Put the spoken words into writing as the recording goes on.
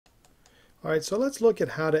Alright, so let's look at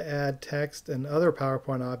how to add text and other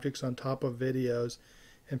PowerPoint objects on top of videos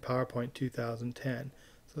in PowerPoint 2010.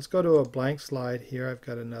 So let's go to a blank slide here. I've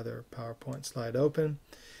got another PowerPoint slide open.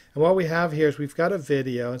 And what we have here is we've got a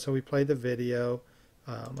video, and so we play the video.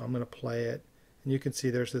 I'm going to play it, and you can see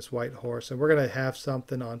there's this white horse, and we're going to have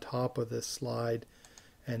something on top of this slide,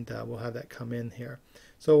 and we'll have that come in here.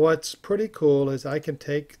 So what's pretty cool is I can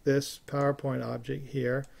take this PowerPoint object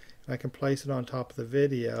here, and I can place it on top of the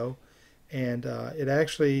video, and it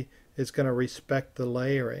actually is going to respect the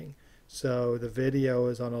layering. So the video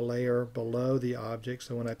is on a layer below the object,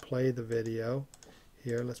 so when I play the video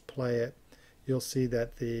here, let's play it, you'll see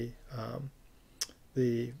that the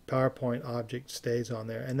PowerPoint object stays on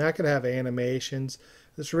there, and that can have animations.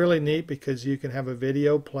 It's really neat because you can have a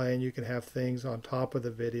video play and you can have things on top of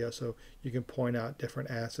the video, so you can point out different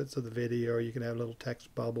assets of the video, or you can have little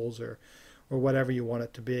text bubbles or whatever you want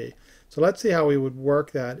it to be. So let's see how we would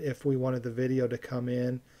work that if we wanted the video to come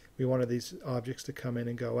in, we wanted these objects to come in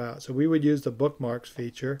and go out. So we would use the bookmarks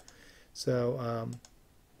feature. So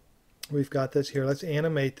we've got this here. Let's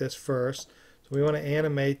animate this first. So we want to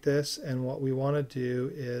animate this, and what we want to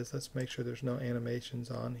do is, let's make sure there's no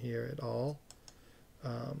animations on here at all.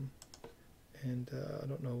 I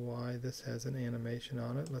don't know why this has an animation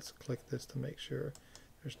on it. Let's click this to make sure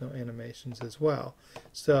there's no animations as well.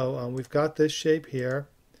 So we've got this shape here,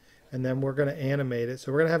 and then we're going to animate it.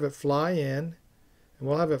 So we're going to have it fly in, and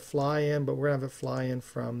we'll have it fly in, but we're going to have it fly in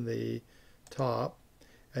from the top.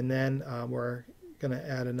 And then we're going to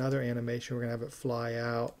add another animation. We're going to have it fly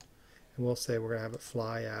out, and we'll say we're going to have it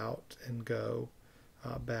fly out and go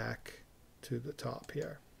back to the top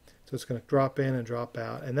here. So it's going to drop in and drop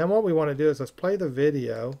out. And then what we want to do is let's play the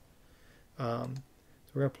video. So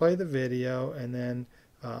we're going to play the video, and then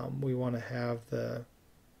we want to have the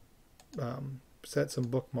set some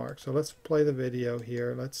bookmarks. So let's play the video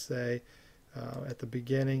here. Let's say at the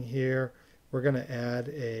beginning here we're going to add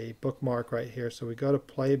a bookmark right here. So we go to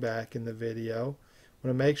playback in the video. We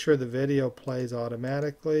want to make sure the video plays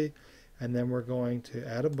automatically, and then we're going to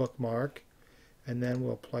add a bookmark, and then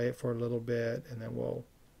we'll play it for a little bit, and then we'll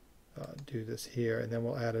do this here, and then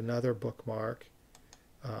we'll add another bookmark,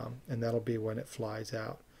 and that'll be when it flies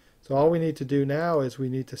out. So all we need to do now is we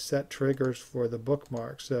need to set triggers for the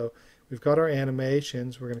bookmark. So we've got our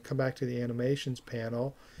animations. We're going to come back to the animations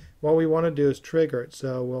panel. What we want to do is trigger it.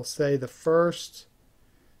 So we'll say the first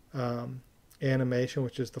animation,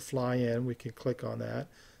 which is the fly in, we can click on that.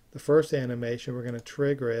 The first animation, we're going to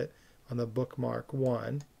trigger it on the bookmark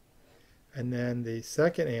 1. And then the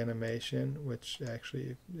second animation, which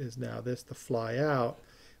actually is now this, the fly out,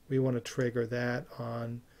 we want to trigger that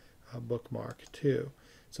on bookmark 2.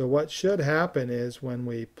 So what should happen is when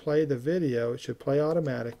we play the video, it should play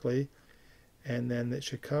automatically, and then it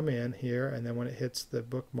should come in here, and then when it hits the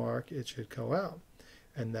bookmark, it should go out.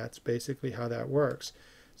 And that's basically how that works.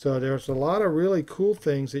 So there's a lot of really cool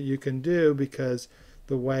things that you can do because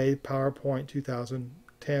the way PowerPoint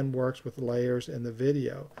 2010 works with layers in the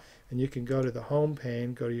video. And you can go to the home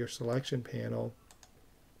pane, go to your selection panel,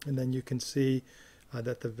 and then you can see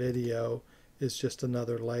that the video is just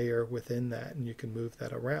another layer within that, and you can move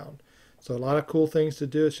that around. So a lot of cool things to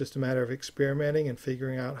do. It's just a matter of experimenting and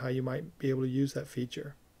figuring out how you might be able to use that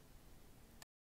feature.